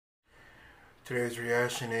Today's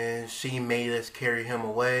reaction is She Made Us Carry Him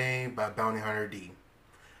Away by Bounty Hunter D.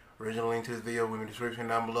 Original link to this video will be in the description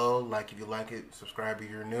down below. Like if you like it, subscribe if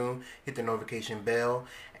you're new, hit the notification bell.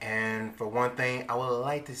 And for one thing, I would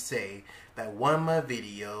like to say that one of my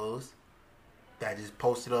videos that I just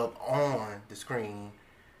posted up on the screen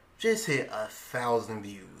just hit 1,000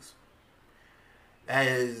 views. That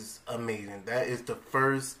is amazing. That is the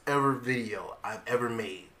first ever video I've ever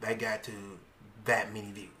made that got to that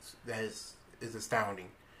many views. That is astounding.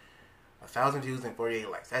 1,000 views and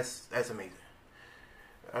 48 likes. That's amazing.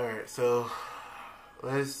 Alright, so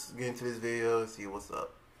let's get into this video and see what's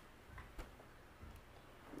up.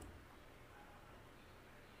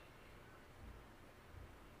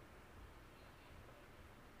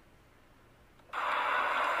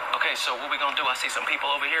 Okay, so what we gonna do? I see some people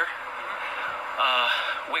over here.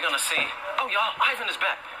 We're gonna see. Oh, y'all, Ivan is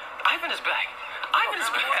back. Ivan is back. Ivan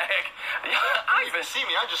is back. Ivan, see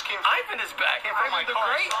me? I just came. Ivan is back. Ivan the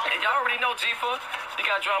Great. Y'all already know Jifa. You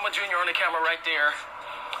got Drama Jr. on the camera right there,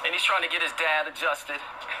 and he's trying to get his dad adjusted.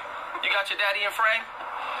 You got your daddy in frame,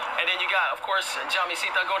 and then you got, of course, Jami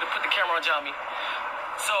Sita. Go to put the camera on Jami.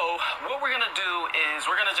 So what we're gonna do is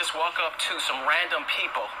we're gonna just walk up to some random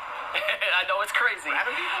people. I know it's crazy.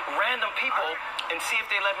 Random people, and see if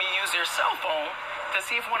they let me use their cell phone to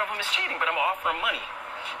see if one of them is cheating. But I'm gonna offer them money.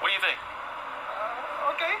 What do you think?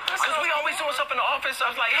 Okay. Because we always doing stuff in the office. I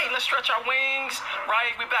was like, hey, let's stretch our wings,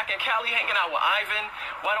 right? We're back in Cali hanging out with Ivan.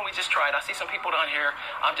 Why don't we just try it? I see some people down here.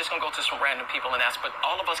 I'm just going to go to some random people and ask, but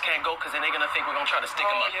all of us can't go because then they're going to think we're going to try to stick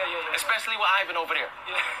them up. Yeah. Especially with Ivan over there.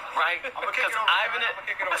 Yeah. Right? Because Ivan,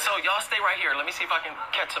 so y'all stay right here. Let me see if I can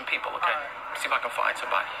catch some people, okay? Right. See if I can find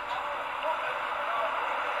somebody.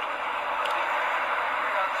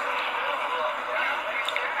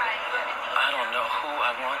 I don't know who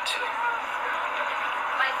I want to.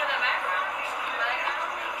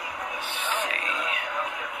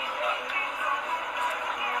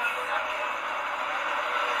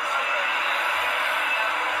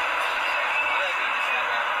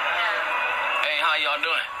 How y'all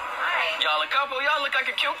doing? Hi. Y'all a couple? Y'all look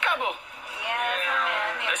like a cute couple. Yeah, that's my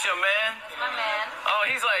man. That's your man? That's my man. Oh,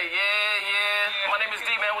 he's like, yeah. My name is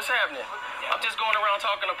D, man. What's happening? I'm just going around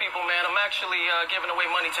talking to people, man. I'm actually giving away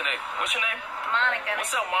money today. What's your name? Monica.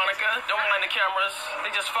 What's up, Monica? Don't mind the cameras.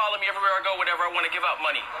 They just follow me everywhere I go whenever I want to give out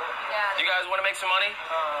money. Yeah. You guys want to make some money?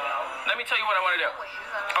 Let me tell you what I want to do.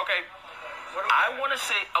 Okay. I want to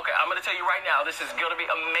say, okay, I'm going to tell you right now, this is going to be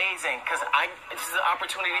amazing because this is an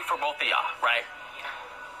opportunity for both of y'all, right?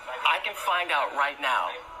 I can find out right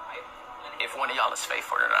now if one of y'all is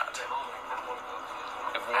faithful or not.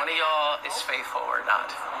 If one of y'all is faithful or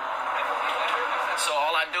not. So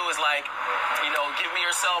all I do is like, give me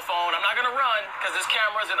your cell phone. I'm not going to run because there's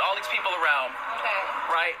cameras and all these people around. Okay.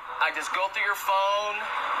 Right? I just go through your phone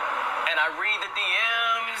and I read the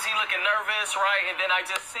DMs. He looking nervous, right? And then I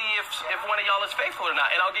just see if one of y'all is faithful or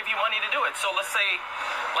not. And I'll give you money to do it. So let's say,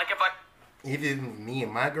 like if I... Even me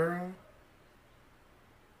and my girl?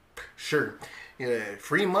 Sure. Yeah,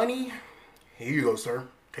 free money? Here you go, sir.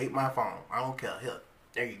 Take my phone. I don't care. Here.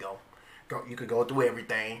 There you go. You can go through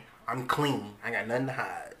everything. I'm clean. I got nothing to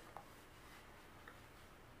hide.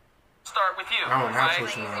 Start with you. I don't have right?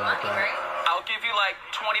 social media like that. I'll give you like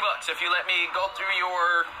 $20 if you let me go through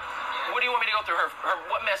your... What do you want me to go through? Her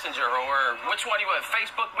what messenger? Or which one do you want?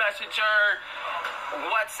 Facebook Messenger?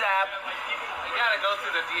 WhatsApp? You gotta go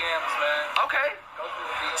through the DMs, man. Okay.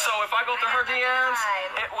 So if I go through her DMs...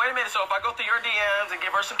 wait a minute. So if I go through your DMs and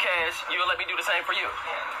give her some cash, you'll let me do the same for you?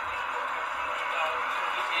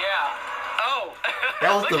 Yeah. Oh.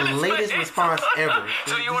 That was the latest response ever.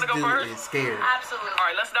 So you want to go This first? dude is scared. Absolutely. All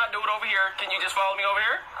right, let's not do it over here. Can you just follow me over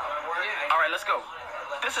here? Yeah. All right, let's go.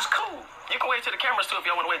 This is cool. You can wait to the cameras, too, if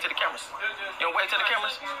y'all want to wait to the cameras. You want to wait to the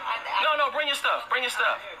cameras? No, bring your stuff. Bring your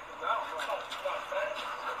stuff.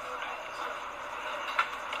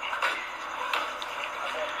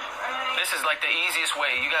 This is like the easiest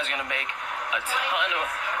way. You guys are going to make a ton of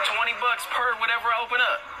 $20 per whatever I open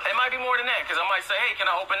up. It might be more than that, because I might say, hey, can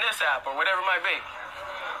I open this app, or whatever it might be.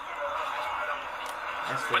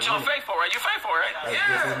 But you're faithful, right? You're faithful, right?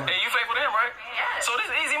 Yeah. And you faithful to him, right? Yes. So this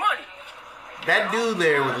is easy money. That dude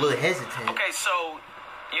there was a little hesitant. Okay, so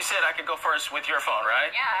you said I could go first with your phone,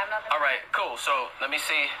 right? Yeah, I have nothing. All right, cool. So let me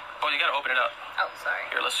see. Oh, you got to open it up. Oh, sorry.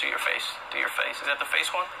 Here, let's see your face. Do your face. Is that the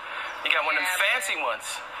face one? You got one of them fancy ones.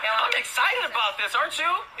 Yeah, I'm excited about this, aren't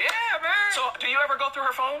you? Yeah, man. So do you ever go through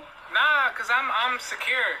her phone? Nah, cause I'm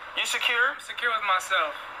secure. You secure? I'm secure with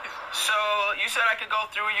myself. So you said I could go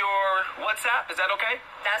through your WhatsApp. Is that okay?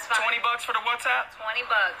 That's fine. $20 for the WhatsApp? $20.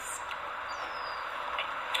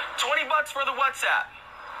 $20 for the WhatsApp.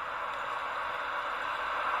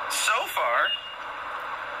 So far,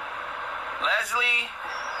 Leslie,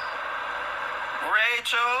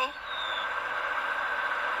 Rachel,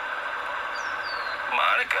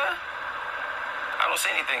 Monica. I don't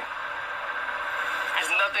see anything.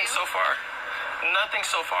 There's nothing so far. Nothing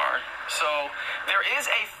so far. So there is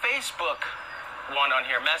a Facebook one on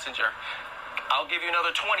here, Messenger. I'll give you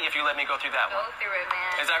another 20 if you let me go through that Go one. through it,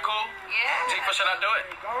 man. Is that cool? Yeah. Zifa, should I do it?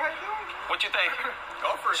 Go ahead, do it. What you think?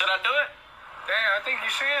 Go for it. Should I do it? Damn, I think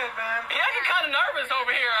you should, man. You acting kind of nervous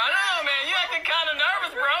over here. I know, man. You acting kind of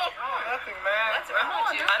nervous, bro. Oh, nothing, man. What's wrong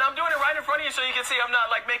with you? And I'm doing it right in front of you so you can see I'm not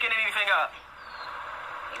like making anything up.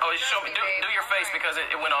 Oh, you show me. Do your face because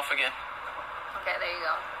it went off again. Okay, there you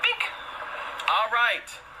go. Bink. All right.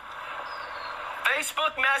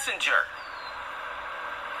 Facebook Messenger.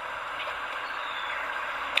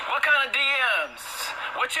 What kind of DMs?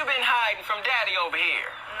 What you been hiding from Daddy over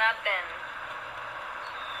here? Nothing.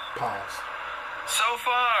 Pause. So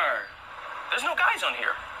far, there's no guys on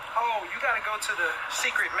here. Oh, you gotta go to the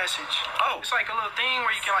secret message. Oh. It's like a little thing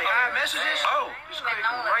where you can like hide messages. Oh. I didn't even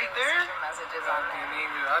know that Right there there? was messages on there.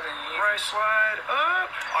 I didn't even. Right, slide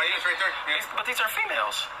up. Oh, yeah, it's right there. Yeah. But these are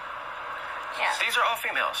females. Yeah. These are all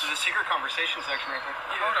females. There's a secret conversation section right there.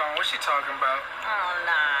 Hold on, what's she talking about? Oh,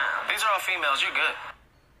 nah. These are all females. You're good.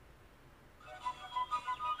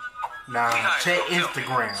 Now, Behind check Phil.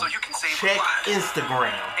 Instagram. So you can save Check lives.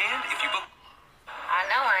 Instagram. And if you book I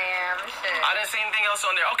know I am. Shit. I didn't see anything else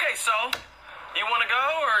on there. Okay, so you want to go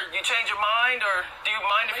or you change your mind or do you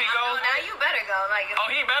mind if he No, goes? now you better go. Like, Oh,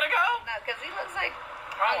 he better go? because he looks like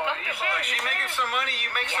you uncomfortable. should. she making some money, you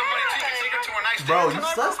make some money too. You take her to a nice Bro, dinner you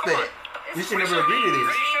tonight, bro. Come suspect. on. You should never agree to this.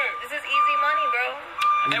 This is easy money, bro.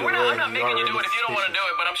 And Either we're not, way, I'm not making you do it if you don't want to do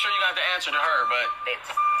suspicious. it, but I'm sure you got to answer to her. But Bitch,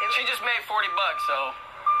 she just made $40, so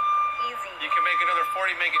easy. You can make another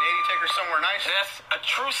 40, make it 80, take her somewhere nice. that's a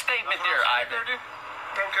true statement there, Ivan.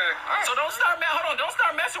 Okay. So don't start, hold on, don't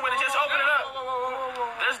start messing with it. Just open it up.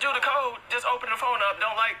 Just do the code. Just open the phone up.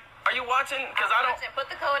 Don't like. Are you watching? Because I don't. Put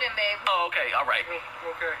the code in, babe. Oh, okay, all right.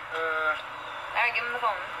 Okay. All right, give him the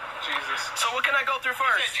phone. Jesus. So what can I go through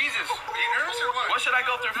first? Jesus, are you nervous or what? What should I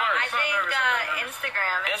go through I first? think nervous, I'm not nervous.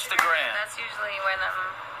 Instagram. Instagram. That's usually where them,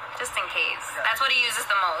 just in case. That's what he uses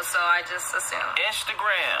the most, so I just assume.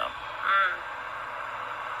 Instagram.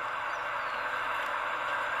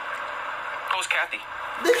 Who's Kathy?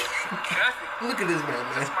 Kathy, Look at this man,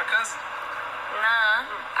 man. my cousin. Nah,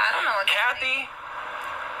 I don't know what Kathy,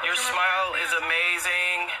 your smile is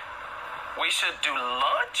amazing. We should do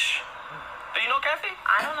lunch. Do you know Kathy?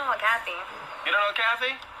 I don't know what Kathy. You don't know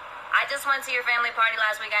Kathy? I just went to your family party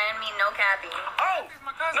last week. I didn't meet no Kathy. Oh,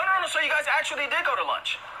 my cousin. no. So you guys actually did go to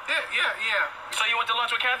lunch. Yeah. So you went to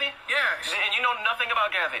lunch with Kathy? Yeah. And you know nothing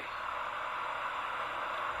about Kathy?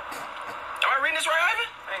 Am I reading this right, Ivan?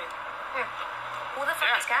 Hey, Who the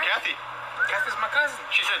fuck is Kathy? Kathy. Kathy's my cousin.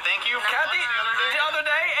 She said thank you. Kathy, the other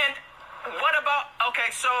day, and what about,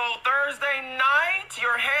 okay, so Thursday night,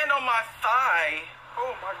 your hand on my thigh.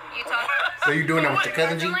 Oh my God. You talking? So you doing that with your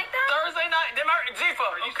cousin, G? Something like that? Thursday night, Zifa,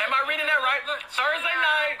 am I reading that right? Thursday Nah,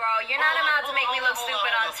 night. bro, you're not allowed to make me look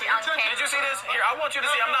stupid on camera. Did you see this? Here, I want you to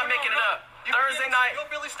see, I'm not making it up. Thursday night,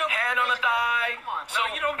 hand on the thigh. So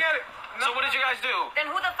you don't get it. So what did you guys do? Then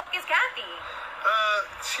who the fuck is Kathy?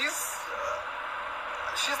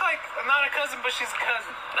 She's like not a cousin, but she's a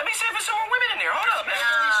cousin. Let me see if there's some more women in there. Hold up, man.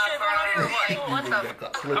 Nah, bro. Like, what the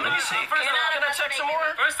fuck? Let me see. Can I check some more?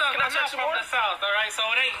 First off, Can I I'm check not some from more? the South, all right? So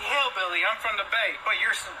it ain't hillbilly. I'm from the Bay. But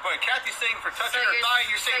Kathy's saying for touching her you're- thigh,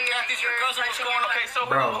 you're so saying you're- Kathy's your you're cousin. What's touching going on? your Okay, so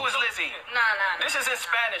Bro. who is Lizzie? Nah. This is in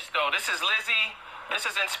Spanish, though. This is Lizzie. This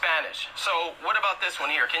is in Spanish. So what about this one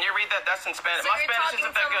here? Can you read that? That's in Spanish. So My you're Spanish talking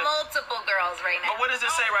isn't that to good. multiple girls right now. But what does it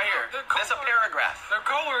say right here? They're That's a paragraph. They're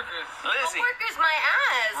coworkers. Lizzie. Coworkers, my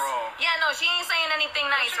ass. Bro. Yeah, no, she ain't saying anything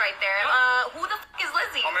nice right there. Who the fuck is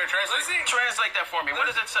Lizzie? I'm gonna translate. Lizzie. Translate that for me. What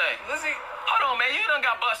does it say? Lizzie. Hold on, man. You done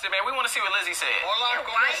got busted, man. We want to see what Lizzie said. Hola, Yeah,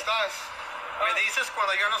 ¿cómo why? estás? Me dices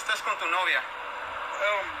cuando ya no estés con tu novia.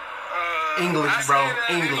 English, bro.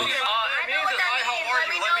 English. I know what that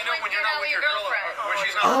means. Let me know when you're not with your girlfriend. When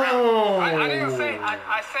she's not around. I didn't say. Oh.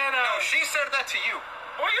 I said. No, she said that to you.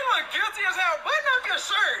 Boy, you look guilty as hell. Button up your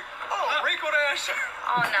shirt. Oh, Rico that shirt.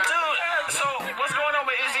 Oh, no. Dude, so what's going on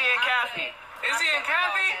with Izzy and Kathy? Izzy and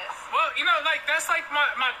Kathy? Well, you know, like that's like my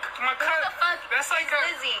Who cousin. the fuck That's like is a.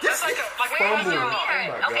 Lizzie? That's like a like Where did you Fumble. meet her?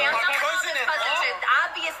 Oh my Okay, I'm God. not with all this Cousin-in-law? cousin shit.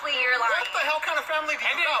 Obviously, you're lying. What the hell kind of family do you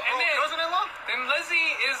And then- got, bro? and then- Cousin-in-law? Then Lizzie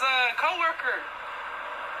is a coworker.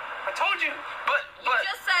 I told you. But You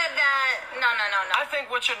just said that. No. I think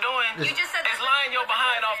what you're doing You just said is that- lying your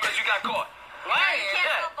behind off because you got caught. Yeah, you can't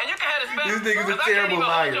Yeah, help and you can have this back. This nigga's a because I can't terrible even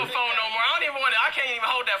liar. hold your phone no more. I don't don't even want to. I can't even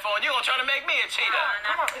hold that phone. You're gonna try to make me a cheater.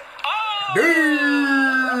 Come on. Oh!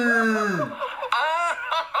 Damn!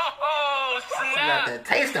 Oh, She got snap! that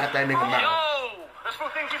taste out that nigga mouth. Yo! This fool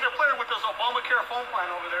thinks he's a player with this Obamacare phone plan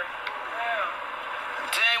over there.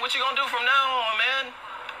 Dang, what you gonna do from now on, man?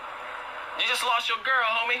 You just lost your girl,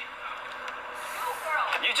 homie.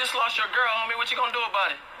 You just lost your girl, homie. What you gonna do about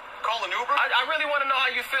it? Call an Uber? I really want to know how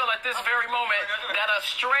you feel at this very moment that a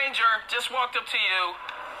stranger just walked up to you.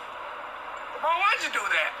 Bro, why'd you do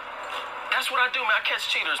that? That's what I do, man. I catch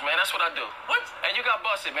cheaters, man. That's what I do. What? And you got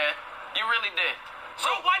busted, man. You really did.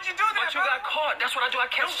 Bro, why'd you do that, But you got caught. That's what I do. I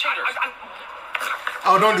catch cheaters.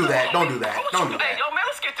 Oh, don't do that. Don't do that. Don't do Hey, that. yo, man,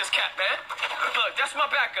 let's get this cat, man. Look, that's my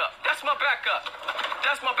backup. That's my backup.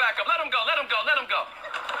 That's my backup. Let him go. Let him go. Let him go.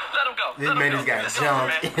 Let him go. This Let him man go. just got It's jumped over,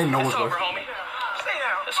 man. and no It's one over, was- homie. Stay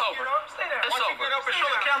down. It's over. Stay down. It's Why don't you over. get up and show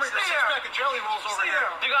the camera your Stay six-pack of jelly rolls over here?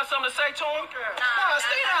 You got something to say to him? Nah,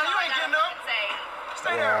 stay down. You ain't getting up.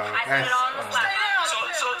 Stay down. Wow, I said it all in the that's, Stay down.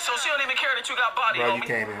 So she don't even care that you got body, Bro, you homie.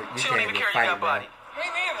 can't even- you She don't can't even even care fight, you got bro. body. Me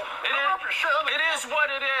neither. It is what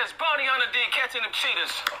it is. Bounty Hunter D catching them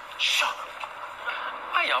cheaters. Shut up.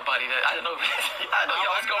 Why y'all body that? I don't know. I know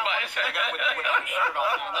y'all was going by his That guy with the shirt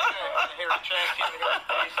on. The hairy chest.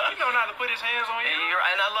 He know how to put his hands on you.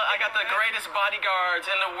 And I got the greatest bodyguards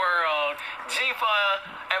in the world, Jifa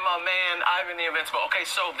and my man Ivan the Invincible. Okay,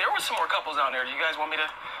 so there were some more couples down there. Do you guys want me to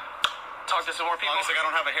talk to some more As people? long as I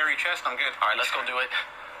don't have a hairy chest, I'm good. All right, let's go do it.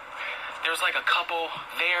 There's like a couple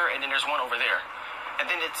there, and then there's one over there, and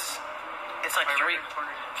then it's like three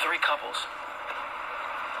couples.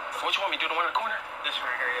 Which one? We do the one in the corner? This one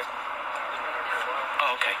right here, yeah.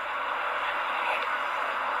 Oh, okay.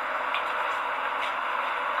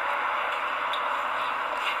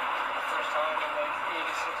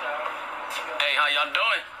 Hey, how y'all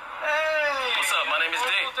doing? Hey. What's up? My name is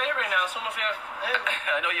D. What's day right now? Some of you. Hey,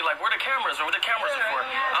 I know you're like, where the cameras? Or what the cameras are for?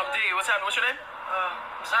 I'm D. What's happening? What's your name?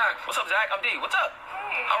 Zach. What's up, Zach? I'm D. What's up?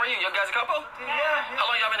 How are you? You guys a couple? Yeah. How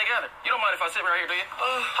long y'all been together? You don't mind if I sit right here, do you?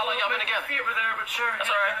 How long y'all been together? Feet over there, but sure.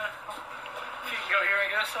 That's all right. You can go here, I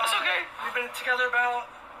guess. That's okay. We've been together about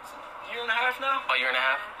a year and a half now. A year and a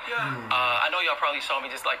half? Yeah. I know y'all probably saw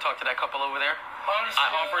me just like talk to that couple over there. Honestly, I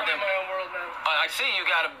offered I'm them. in my own world now. I see you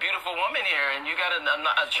got a beautiful woman here, and you got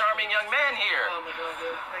a charming young man here. Oh my God,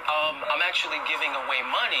 dude. Thank you. I'm actually giving away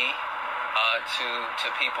money to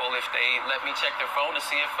people if they let me check their phone to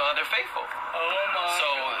see if they're faithful. Oh my So,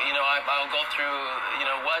 God. you know, I'll go through,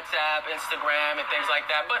 WhatsApp, Instagram, and things like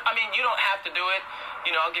that. But, I mean, you don't have to do it.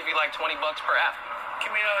 I'll give you like $20 per app. Can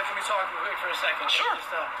we talk quick for a second? Sure. Just,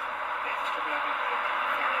 just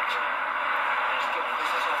get the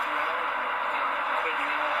business off your own. Quit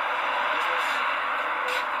your business.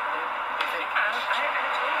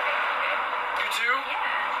 You too?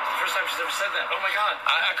 First time she's ever said that. Oh my God.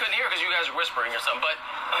 I couldn't hear because you guys were whispering or something. But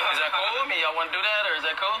is that cool with me? Y'all want to do that, or is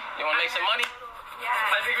that cool? You want to make some money?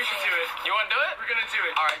 I think we should do it. You want to do it? We're gonna do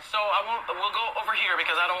it. All right, so we'll go over here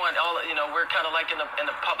because I don't want all, we're kind of like in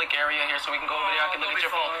the public area here, so we can go over there. I can look at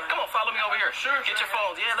your phone. Come on, follow me over here. Sure, Get sure, your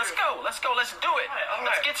phones. Yeah, let's go. Let's do it. all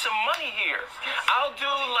Let's right. get some money here. I'll do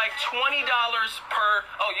like $20 per.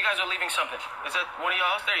 Oh, you guys are leaving something. Is that one of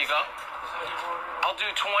y'all's? There you go. I'll do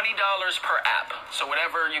 $20 per app. So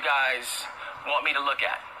whatever you guys want me to look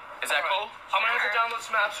at. Is that cool? I'm gonna have to download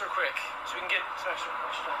some apps real quick so we can get some extra.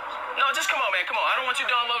 No, just come on, man. Come on. I don't want you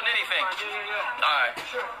downloading anything. Yeah. All right.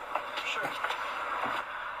 Sure.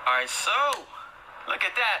 All right, so look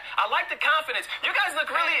at that. I like the confidence. You guys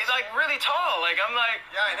look really tall. Like I'm like,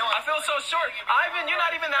 Yeah, I know. I feel so short. Ivan, you're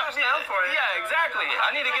not even that. down for it. Yeah, exactly.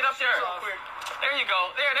 I need to get up there. There you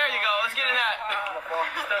go. There you go. Let's get in that.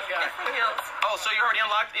 Stuff guy. Oh, so you're already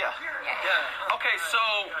unlocked? Yeah. Yeah. Okay, so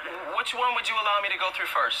which one would you allow me to go through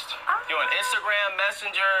first? You want Instagram,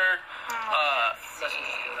 Messenger?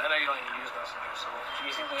 I know you don't even use Messenger, so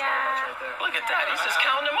it's easy. Yeah. Right there. Look at that. He's just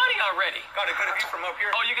counting the money already. Got a good view from up here.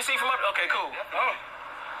 Oh, you can see from up. Okay, cool. Oh.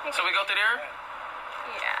 So we go through there.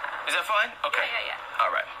 Yeah. Is that fine? Okay. Yeah. All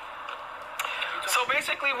right. So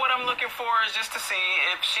basically what I'm looking for is just to see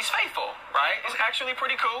if she's faithful, right? It's actually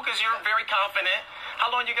pretty cool because you're very confident. How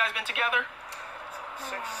long you guys been together?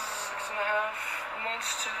 6.5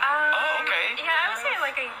 months to. Oh, okay. Yeah, I would say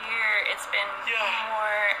like a year. It's been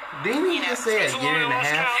more. Didn't he just say a year and a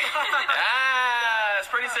half? Ah, it's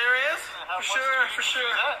pretty serious. For sure.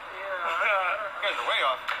 You guys are way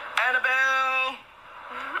off. Annabelle,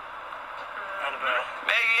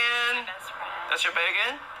 Megan. Best friend. That's your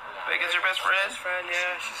Megan? Megan's your best friend? Friend,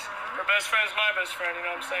 yeah. She's Her best friend's my best friend, you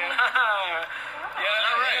know what I'm saying?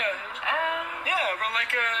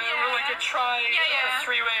 We're like a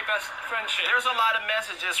three-way best friendship. There's a lot of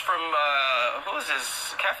messages from, who is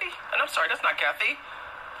this? Kathy? And I'm sorry, that's not Kathy.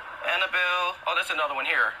 Annabelle. Oh, that's another one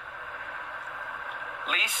here.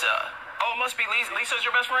 Lisa. Oh, it must be Lisa. Lisa's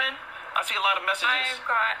your best friend? I see a lot of messages. I've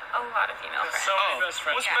got a lot of female friends. So many best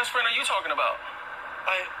friends. Which best friend are you talking about?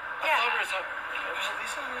 I thought it was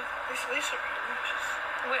Lisa.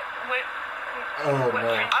 What? Oh no.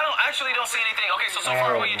 I don't see anything. Okay, so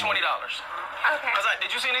far I owe you $20. Okay.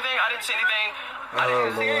 Did you see anything? I didn't see anything. Oh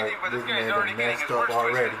Lord, this man done messed up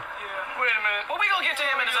already. Wait a minute. Well, we gonna get to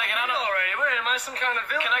him in a second. I don't know. Already. Wait, am I some kind of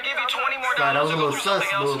villain? Can I give you $20 more? Nah, that was a to go little through sus,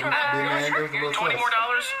 something else? little big man. That was a little $20 more?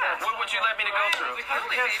 sus. What would you let me to go through?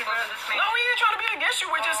 Totally faithful to this No, we ain't trying to be against you.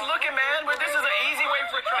 We're just looking, man. This is an easy way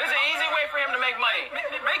for him to make money.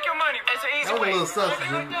 Make your money. It's an easy That was a way. little sus,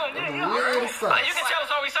 dude. That was a little sus. You can tell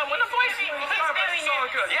it's always something. When the voice, It's all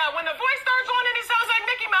good. yeah, when the voice starts going and he sounds like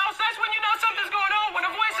Mickey Mouse, that's when you know something's going on. When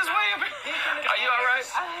the voice is way up. Are you all right?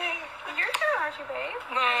 You're good, aren't you, babe?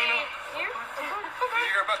 No.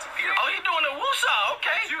 You're about to pee. Oh, you're doing the woosah.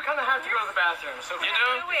 Okay. You kind of have to go to the bathroom. So You do?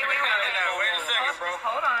 Wait a second, bro.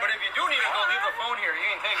 Hold on. But if you do need to go, leave the phone here. You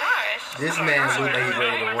ain't taking it. Gosh. This man looked like he's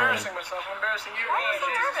ready to I'm run. embarrassing myself. I'm embarrassing you. Why are you so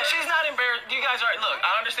nervous? She's not embarrassed. You guys are. Look,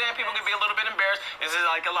 I understand people can be a little bit embarrassed. This is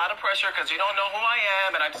like a lot of pressure because you don't know who I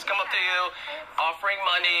am, and I just come up to you offering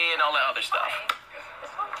money and all that other stuff.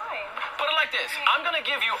 It's all fine. Put it like this. I'm going to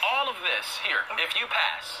give you all of this here if you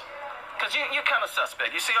pass. Because you're kind of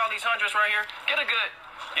suspect. You see all these hundreds right here? Get a good...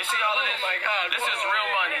 You see all of this? Oh my God. This is real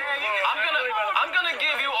money. I'm gonna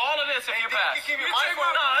give you all of this if you pass. Give me my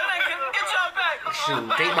phone. No, get y'all back. Shoot,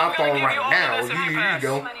 take my phone right now. You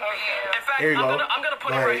go. Money for you. In fact, Here you go. I'm gonna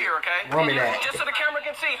put Go it right ahead. here, okay? Run me that. Just so the camera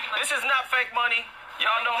can see. This is not fake money.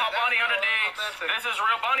 Y'all know how Bonnie Hunter D. This is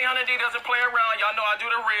real. Bonnie Hunter D doesn't play around. Y'all know I do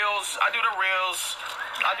the reels.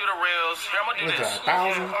 Here, I'm gonna do What's this. that,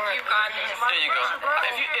 1,000? You got this. There you go.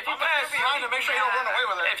 If you pass, Trying to make sure you don't run away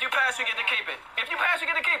with it. if you pass, you get to keep it. If you pass, you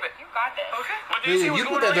get to keep it. You got this. Okay. But do Dude, see you what's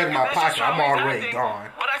put that going in on my here? pocket, This is I'm always already acting. gone.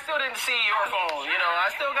 But I still didn't see your phone. You know, I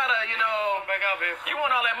still gotta, Back out, babe. you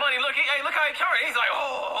want all that money. Look, hey, look how he carried. He's like,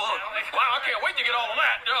 oh, wow, I can't wait to get all of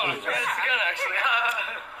that. Oh, It's good, actually.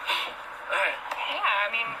 Alright. Yeah, I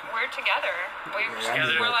mean, we're together. I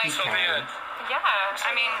just We're gotta like, keep so counting. yeah.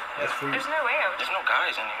 I mean, That's free. there's no way I would. there's no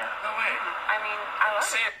guys in here. No way. I mean, I love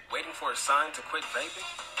Say it. it. Waiting for a sign to quit vaping?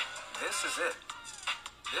 This is it.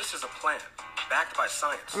 This is a plan backed by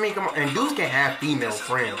science. I mean, come on. And dudes can have female This is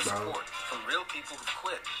friends, real bro. support from real people who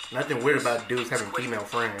quit. Nothing weird about dudes having Quit. female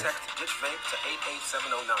friends. Text Ditch Vape to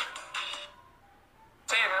 88709.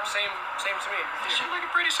 Same to me. She's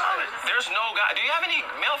looking pretty solid. There's no guy. Do you have any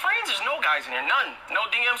male friends? There's no guys in here. None. No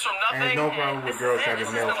DMs from And nothing. no problem with girls having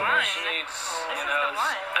male the friends. She needs, This you is know, the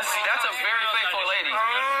one. That's a very faithful lady.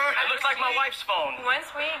 It looks like my wife's phone.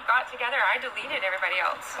 Once we got together, I deleted everybody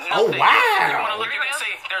else. Oh, Nothing. wow. You want to look at me and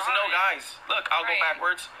see? There's no guys. Look, I'll go Right.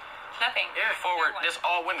 backwards. Nothing. Forward. There's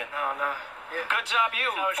all women. No. Yeah. Good job,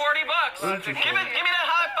 you. $40. Interesting. Give me that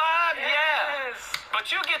high five. Yeah. Yes.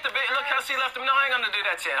 But you get the big. Look how she left him. No, I ain't gonna do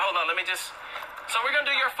that yet. Hold on. Let me just. So we're gonna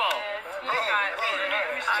do your phone. You got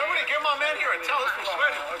it. Somebody get my man here and tell us we're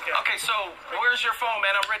sweating. Okay. Okay. So where's your phone,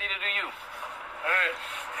 man? I'm ready to do you. Alright.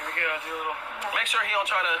 Here we go. I'll do a little. Make sure he don't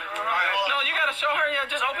try to. No, you gotta show her. Yeah,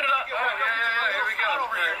 just open it up. Yeah. Here we go.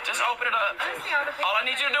 Just open it up. All I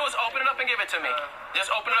need you to do is open it up and give it to me.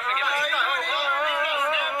 Just open it up and give it to me.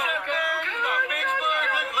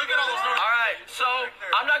 Look at all those numbers. All right. So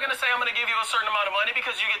I'm not gonna say I'm gonna give you a certain amount of money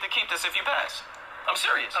because you get to keep this if you pass. I'm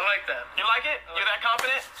serious. I like that. You like it? You're that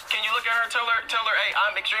confident? Can you look at her and tell her, hey,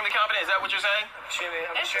 I'm extremely confident? Is that what you're saying?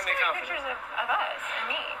 I'm It's just extremely like confident. pictures of us and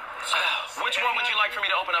me. Which one would you like for me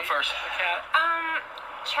to open up first? Cat.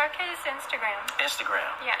 Check his Instagram. Instagram.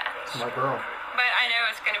 Yeah. My girl. But I know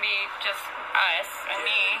it's gonna be just us and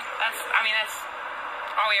me. That's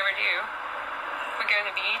all we ever do. We go to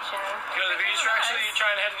the beach and Go to the beach. Actually, you're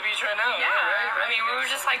trying to head to the beach right now. yeah. Right. I mean, we were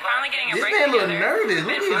just like finally getting a This break man look together. nervous.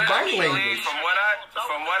 Look at his body Actually, language.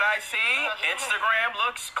 from what I see, Instagram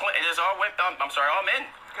looks clean. It is all I'm sorry, all men.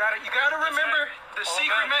 You gotta remember the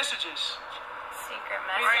secret messages. Secret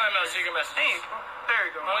What are you talking about? message. Secret message. Hey, there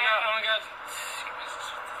you go. Oh my God.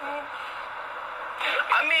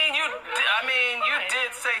 I mean, you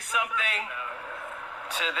did say something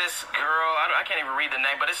to this girl. I can't even read the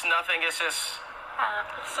name, but it's nothing. It's just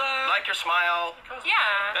like your smile.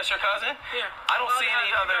 Yeah. That's your cousin? Yeah. I don't see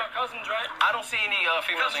any other. Cousins, right? I don't see any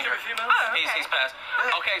females in Cousins here. are females? Oh, okay. He's passed.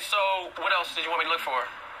 Okay, so what else did you want me to look for?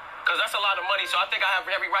 Because that's a lot of money, so I think I have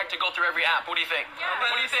every right to go through every app. What do you think?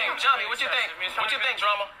 What do you think? Johnny, what you think? What you think,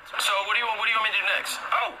 Drama? So what do you want me to do next?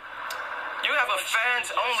 Oh, you have a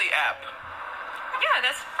fans-only app. Yeah,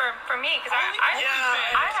 that's for me because I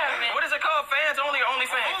haven't. What is it called? Fans only or only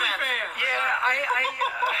fans? Yeah, I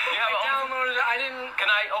You have a downloaded it. I didn't. Can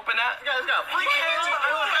I open that? You guys got free cans? I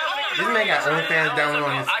don't have This man got OnlyFans download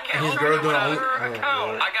on his, and his girl doing only.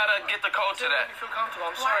 I gotta get the code to that. You feel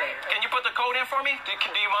comfortable? I'm sorry. Can you put the code in for me? Do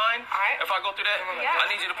you mind if I go through that? Yeah. I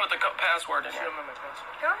need you to put the password in I here. don't remember my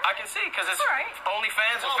password. Go ahead. I can see because it's All right.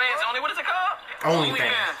 OnlyFans and fans only. What is it called?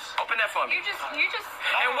 OnlyFans. Open that for me. You just.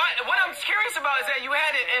 And what I'm curious about is that you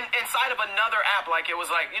had it inside of another app. Like it was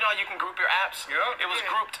like, you know, you can group your apps. Yeah. It was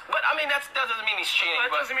grouped. But I mean, that doesn't mean he's cheating.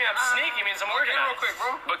 That But doesn't mean I'm sneaky. It means I'm organized. real quick, bro.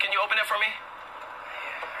 But can you open it for me?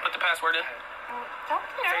 Put the password in. Don't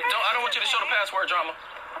be nervous. I don't want you to show the password, Drama.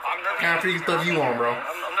 I'm nervous. Kind of freaky stuff you on, bro.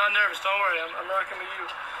 I'm not nervous. Don't worry. I'm not gonna be you.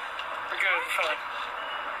 We're good. We're fine.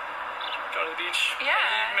 Go to the beach. Yeah.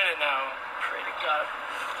 Any minute now. Pray to God.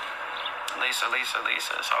 Lisa. It's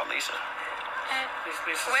all Lisa.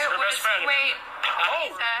 Lisa's Wait, her best friend. wait.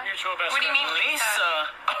 Lisa. Mutual best What do you friend. mean, Lisa.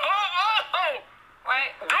 Oh. What?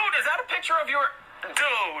 Dude, is that a picture of your... Dude.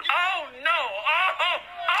 Oh, no.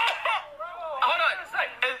 Hold on.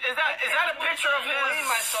 Is that a picture of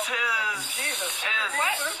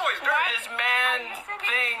his man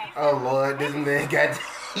thing? Oh Lord, this man got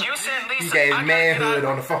You said Lisa. he got his I gotta manhood get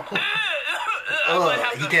on the phone. I Oh, might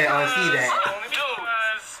have he to- can't unsee that. Dude.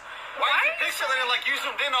 Why is the picture there like you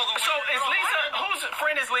zoomed in all the way? So is Lisa, whose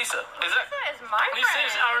friend is Lisa? Is that... Lisa is my Lisa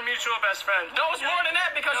is friend. our mutual best friend. No, it's more than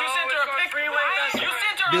that because you No, sent her a it's picture. three-way best You friend.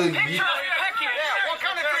 sent her a Dude, picture you- of Becky. Yeah, what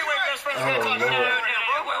kind of three-way best friends Oh, are you talking Lord. about?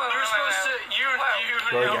 You're supposed to,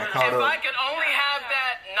 Bro, he got caught If I up. could only have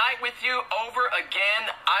that night with you over again,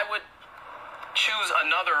 I would choose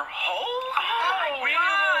another hole. Oh, my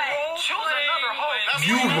God. Choose another hole.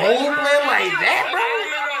 You role play like that, bro?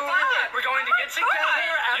 We're going to get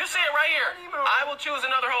together. You see it right here. I will choose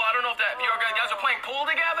another hole. I don't know if you guys are playing pool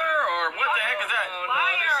together or what the heck is that?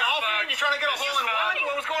 Golfing? You trying to get a hole in one?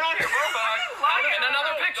 What was going on here, bro? And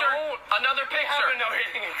another picture. Another picture.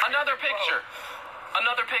 Another picture.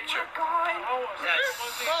 Another picture. God. Yes.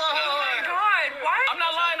 God. Why? I'm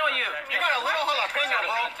not lying on you. You got a little jalapeno,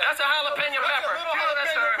 bro. That's a jalapeno pepper.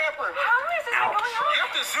 That's her. How is this going on? You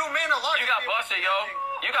have to zoom in a lot. You got busted, yo.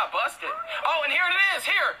 You got busted. Oh, and here it is.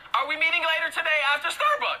 Here. Are we meeting later today after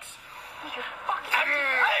Starbucks?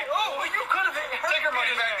 Hey, oh, you could have take your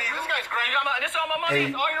money back, D. This guy's great. You got my, this all my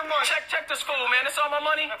money? Hey. All your money. Check this fool, man. This all my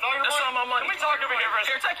money? That's all your This money? all my money. Let me talk over here for a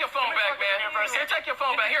Here, second. take your phone back, man. Here, take your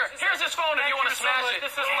phone back. Here's his phone if you want to smash it.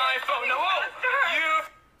 This is my phone. No, whoa. You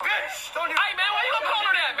bitch. Don't you... Hey, man, why you gonna call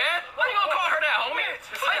her that, man? Why you gonna call her that, homie?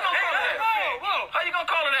 How you gonna call her that? Whoa. How you gonna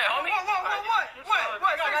call her that, homie? What?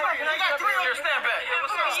 I got three of Here, stand back.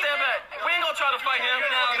 Stand back. We ain't gonna try to fight him.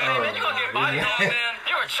 Man, you gonna get body on, man.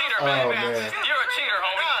 You're a cheater, man. Oh, man. You're a cheater,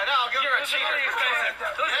 homie. You're a cheater.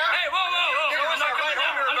 Hey, whoa. I'm not coming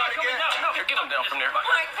down. I'm not coming down. Here, get him down from there. My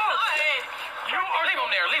God. Leave him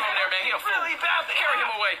there. Leave him there, man. He a fool. Carry him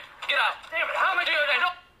away. Get out. Damn it. How much?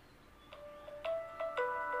 Don't.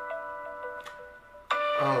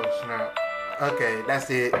 Oh snap. Okay, that's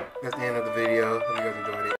it. That's the end of the video. Hope you guys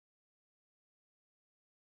enjoyed it.